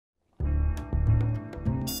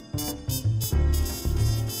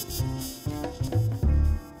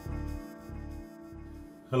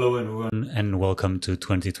Hello, everyone, and welcome to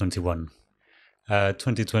 2021.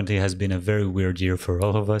 2020 has been a very weird year for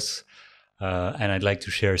all of us, and I'd like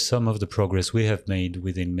to share some of the progress we have made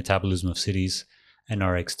within Metabolism of Cities and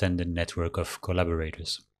our extended network of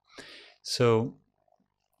collaborators. So,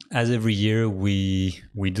 as every year, we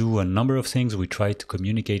do a number of things. We try to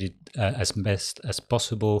communicate it as best as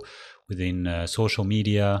possible within social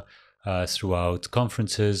media, throughout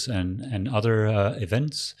conferences and other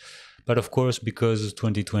events. But of course, because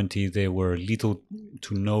 2020 there were little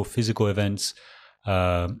to no physical events,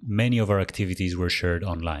 many of our activities were shared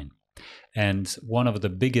online. And one of the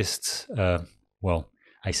biggest, well,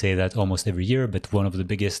 I say that almost every year, but one of the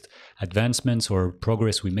biggest advancements or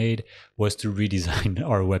progress we made was to redesign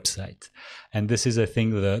our website. And this is, I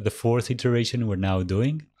think, the fourth iteration we're now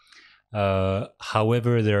doing.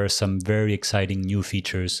 However, there are some very exciting new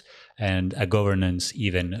features and a governance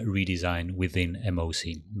even redesign within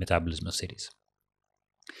MOC, Metabolism of Cities.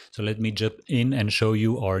 So let me jump in and show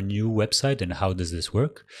you our new website and how does this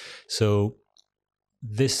work. So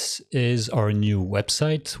this is our new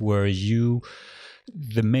website where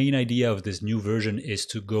the main idea of this new version is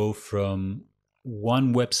to go from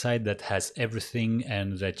one website that has everything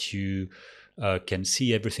and that you can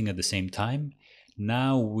see everything at the same time.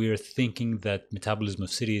 Now we're thinking that Metabolism of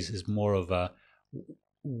Cities is more of a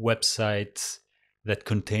website that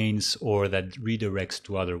contains or that redirects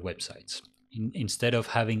to other websites. Instead of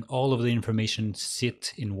having all of the information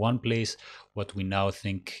sit in one place, what we now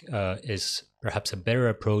think is perhaps a better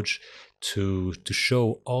approach to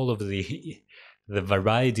show all of the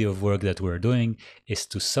variety of work that we're doing is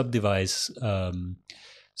to subdivide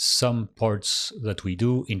some parts that we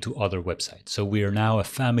do into other websites. So we are now a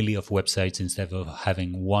family of websites instead of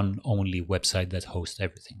having one only website that hosts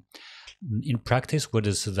everything. In practice, what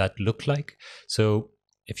does that look like? So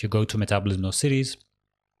if you go to Metabolism of Cities,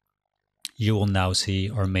 you will now see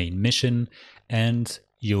our main mission and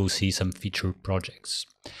you'll see some feature projects.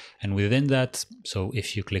 And within that, so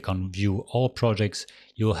if you click on view all projects,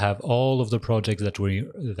 you'll have all of the projects that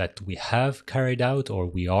we have carried out or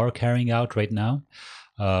we are carrying out right now.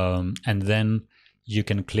 And then you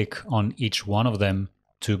can click on each one of them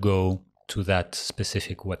to go to that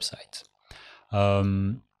specific website.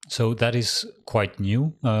 So that is quite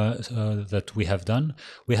new that we have done.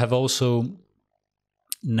 We have also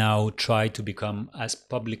now try to become as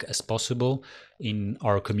public as possible in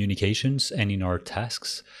our communications and in our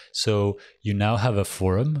tasks. So you now have a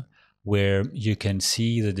forum where you can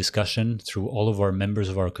see the discussion through all of our members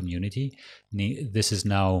of our community. This is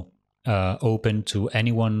now open to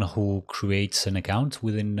anyone who creates an account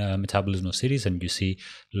within Metabolism of Cities, and you see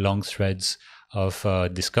long threads of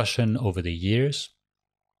discussion over the years.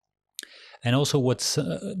 And also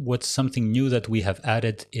what's something new that we have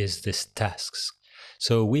added is this tasks.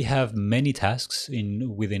 So we have many tasks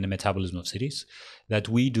within the Metabolism of Cities that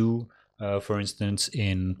we do, for instance,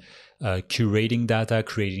 in curating data,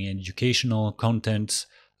 creating educational content,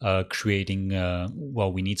 creating,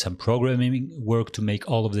 we need some programming work to make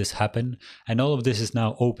all of this happen. And all of this is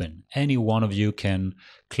now open. Any one of you can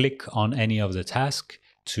click on any of the tasks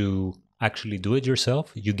to actually do it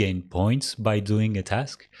yourself. You gain points by doing a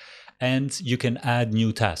task. And you can add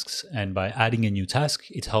new tasks. And by adding a new task,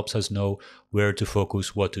 it helps us know where to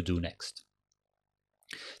focus, what to do next.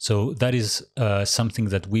 So that is something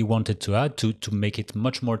that we wanted to add to make it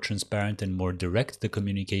much more transparent and more direct, the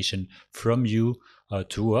communication from you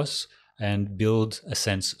to us, and build a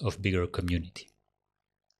sense of bigger community.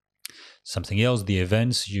 Something else, the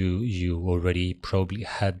events, you already probably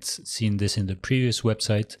had seen this in the previous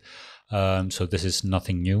website. So this is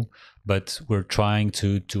nothing new, but we're trying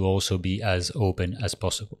to also be as open as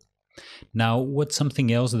possible. Now, what's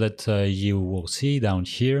something else that you will see down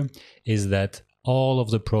here is that all of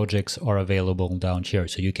the projects are available down here.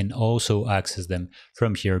 So you can also access them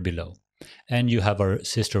from here below. And you have our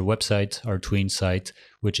sister website, our twin site,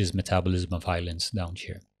 which is Metabolism of Islands down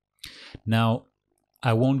here. Now,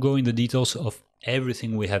 I won't go in the details of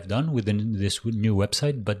everything we have done within this new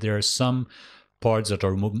website, but there are some parts that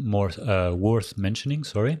are more worth mentioning,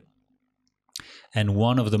 And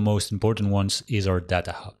one of the most important ones is our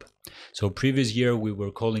data hub. So previous year, we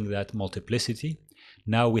were calling that multiplicity.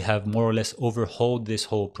 Now we have more or less overhauled this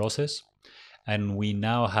whole process. And we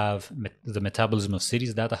now have the Metabolism of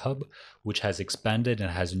Cities data hub, which has expanded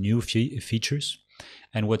and has new features.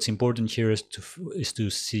 And what's important here is to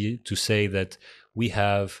say that we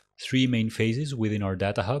have three main phases within our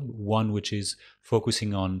data hub. One which is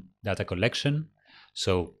focusing on data collection,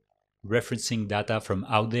 so referencing data from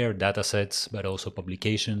out there, data sets, but also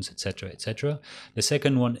publications, etc., etc. The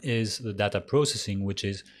second one is the data processing, which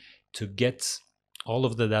is to get all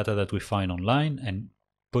of the data that we find online and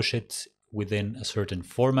push it within a certain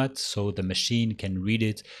format so the machine can read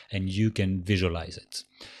it and you can visualize it.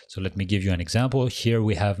 So let me give you an example. Here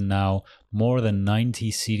we have now more than 90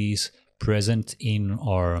 cities present in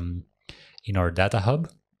our data hub.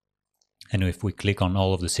 And if we click on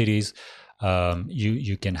all of the cities,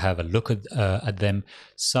 you can have a look at them.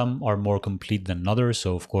 Some are more complete than others.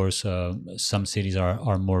 So of course, some cities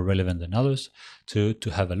are more relevant than others to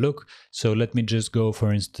have a look. So let me just go,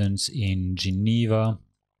 for instance, in Geneva,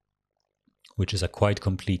 which is a quite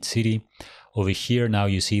complete city. Over here, now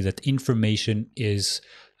you see that information is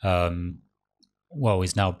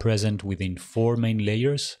now present within 4 main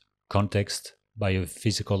layers: context,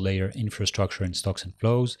 biophysical layer, infrastructure, and stocks and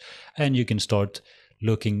flows. And you can start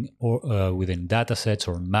looking within datasets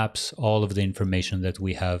or maps, all of the information that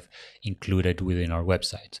we have included within our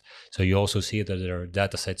website. So you also see that there are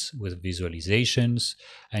datasets with visualizations,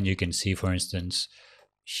 and you can see, for instance,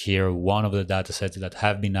 here one of the datasets that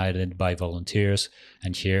have been added by volunteers,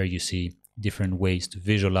 and here you see different ways to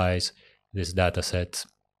visualize this dataset.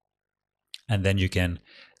 And then you can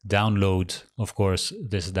download, of course,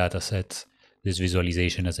 this dataset, this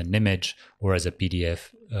visualization, as an image or as a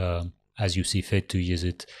PDF, as you see fit to use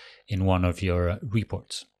it in one of your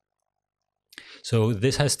reports. So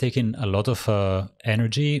this has taken a lot of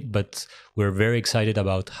energy, but we're very excited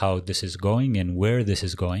about how this is going and where this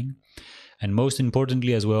is going. And most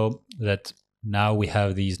importantly as well, that now we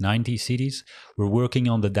have these 90 cities. We're working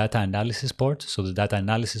on the data analysis part. So the data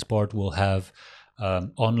analysis part will have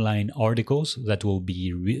online articles that will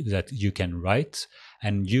be that you can write,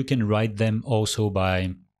 and you can write them also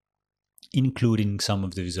by including some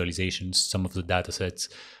of the visualizations, some of the datasets,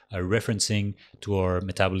 referencing to our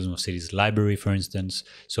Metabolism of Cities library, for instance.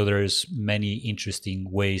 So there's many interesting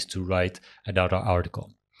ways to write a data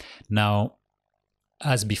article. Now,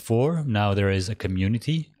 as before, now there is a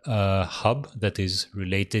community hub that is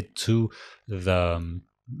related to the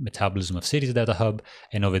Metabolism of Cities data hub,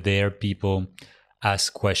 and over there people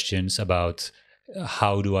ask questions about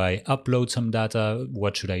how do I upload some data,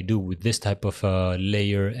 what should I do with this type of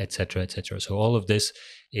layer, etc., etc. So all of this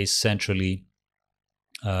is centrally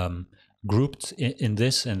grouped in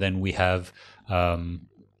this, and then we have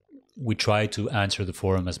we try to answer the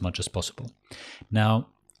forum as much as possible. Now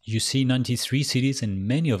you see 93 cities, and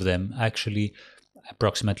many of them, actually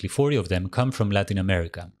approximately 40 of them, come from Latin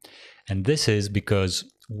America. And this is because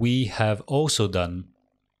we have also done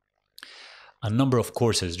a number of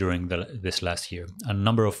courses during this last year, a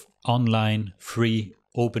number of online, free,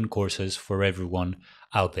 open courses for everyone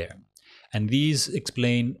out there. And these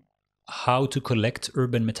explain how to collect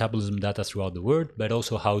urban metabolism data throughout the world, but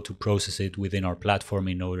also how to process it within our platform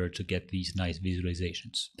in order to get these nice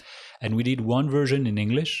visualizations. And we did one version in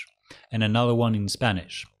English and another one in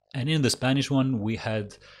Spanish. And in the Spanish one, we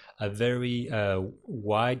had a very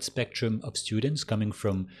wide spectrum of students coming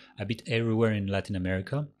from a bit everywhere in Latin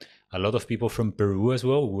America. A lot of people from Peru as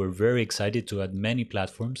well. We were very excited to add many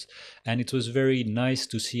platforms, and it was very nice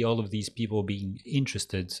to see all of these people being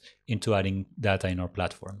interested into adding data in our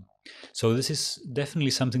platform. So this is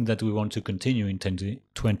definitely something that we want to continue in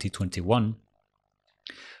 2021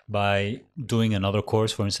 by doing another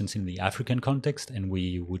course, for instance, in the African context, and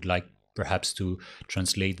we would like perhaps to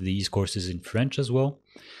translate these courses in French as well.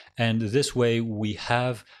 And this way we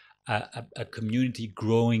have a community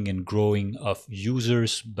growing and growing of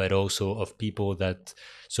users, but also of people that,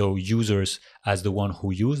 so users as the one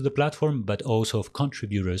who use the platform, but also of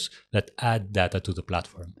contributors that add data to the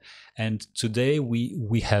platform. And today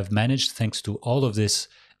we have managed, thanks to all of this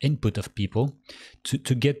input of people,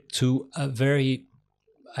 to get to a very,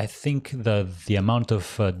 I think the amount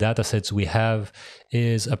of data sets we have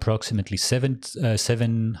is approximately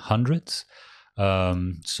 700.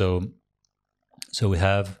 So we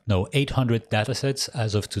have 800 datasets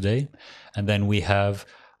as of today, and then we have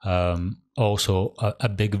also a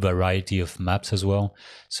big variety of maps as well.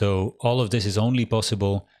 So all of this is only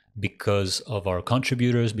possible because of our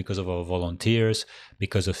contributors, because of our volunteers,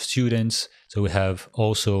 because of students. So we have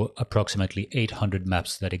also approximately 800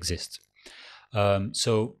 maps that exist.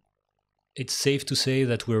 So it's safe to say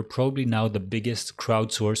that we're probably now the biggest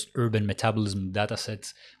crowdsourced urban metabolism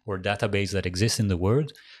dataset or database that exists in the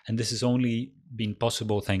world. And this has only been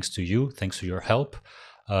possible thanks to you, thanks to your help.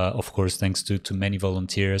 Of course, thanks to many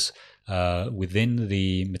volunteers within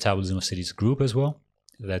the Metabolism of Cities group as well,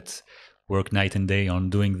 that work night and day on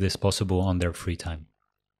doing this possible on their free time.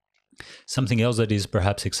 Something else that is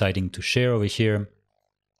perhaps exciting to share over here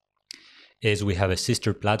is we have a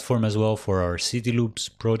sister platform as well for our City Loops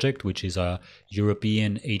project, which is a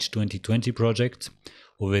European H2020 project.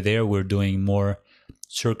 Over there, we're doing more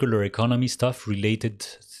circular economy stuff related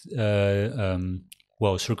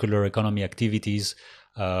circular economy activities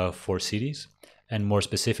for cities. And more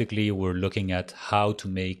specifically, we're looking at how to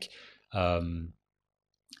make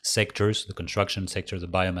sectors, the construction sector, the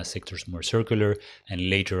biomass sectors, more circular, and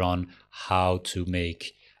later on how to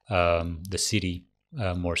make the city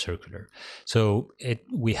more circular. So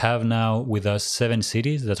we have now with us 7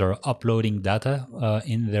 cities that are uploading data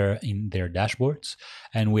in their dashboards,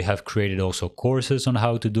 and we have created also courses on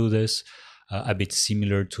how to do this. A bit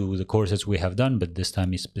similar to the courses we have done, but this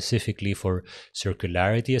time is specifically for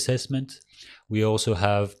circularity assessment. We also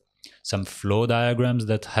have some flow diagrams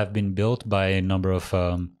that have been built by a number of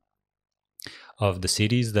the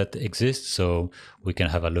cities that exist. So we can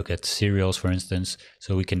have a look at cereals, for instance,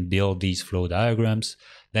 so we can build these flow diagrams.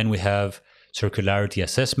 Then we have circularity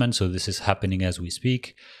assessment. So this is happening as we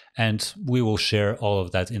speak, and we will share all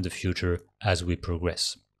of that in the future as we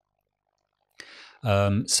progress.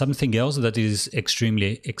 Something else that is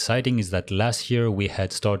extremely exciting is that last year we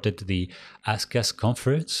had started the Ask Us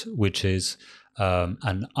conference, which is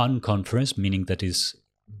an unconference, meaning that is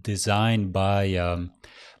designed by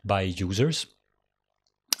users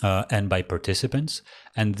and by participants.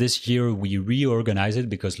 And this year we reorganized it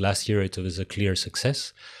because last year it was a clear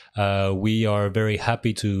success. We are very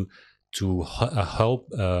happy to help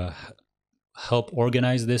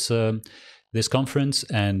organize this conference,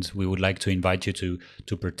 and we would like to invite you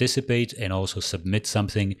to participate and also submit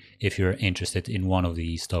something if you're interested in one of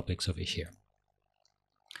these topics over here.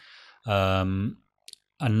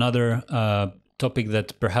 Another topic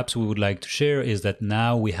that perhaps we would like to share is that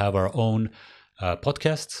now we have our own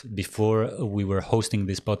podcast. Before, we were hosting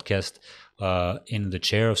this podcast in the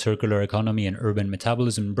chair of circular economy and urban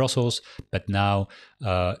metabolism in Brussels, but now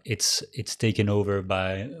it's taken over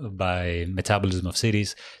by Metabolism of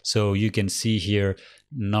Cities. So you can see here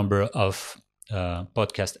number of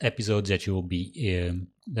podcast episodes that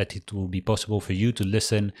that it will be possible for you to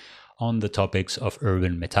listen on the topics of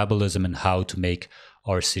urban metabolism and how to make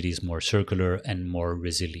our cities more circular and more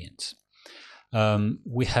resilient.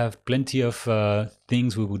 We have plenty of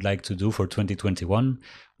things we would like to do for 2021.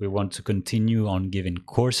 We want to continue on giving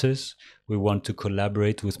courses. We want to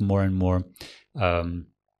collaborate with more and more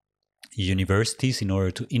universities in order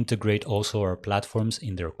to integrate also our platforms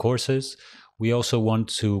in their courses. We also want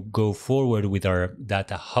to go forward with our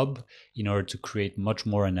data hub in order to create much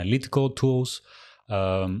more analytical tools.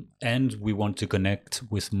 And we want to connect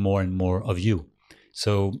with more and more of you.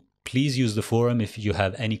 So please use the forum if you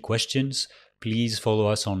have any questions. Please follow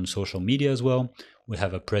us on social media as well. We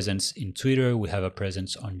have a presence in Twitter. We have a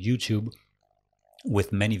presence on YouTube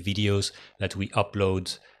with many videos that we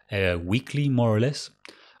upload weekly, more or less.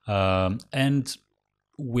 And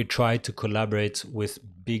we try to collaborate with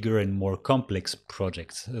bigger and more complex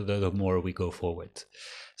projects the more we go forward.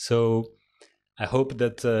 So I hope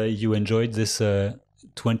that you enjoyed this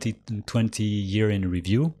 2020 year in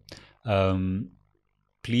review.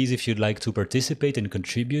 Please, if you'd like to participate and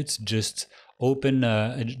contribute, just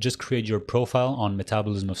create your profile on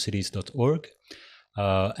metabolismofcities.org,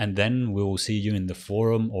 and then we will see you in the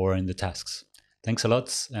forum or in the tasks. Thanks a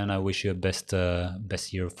lot, and I wish you a best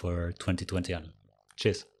year for 2021.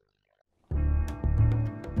 Cheers.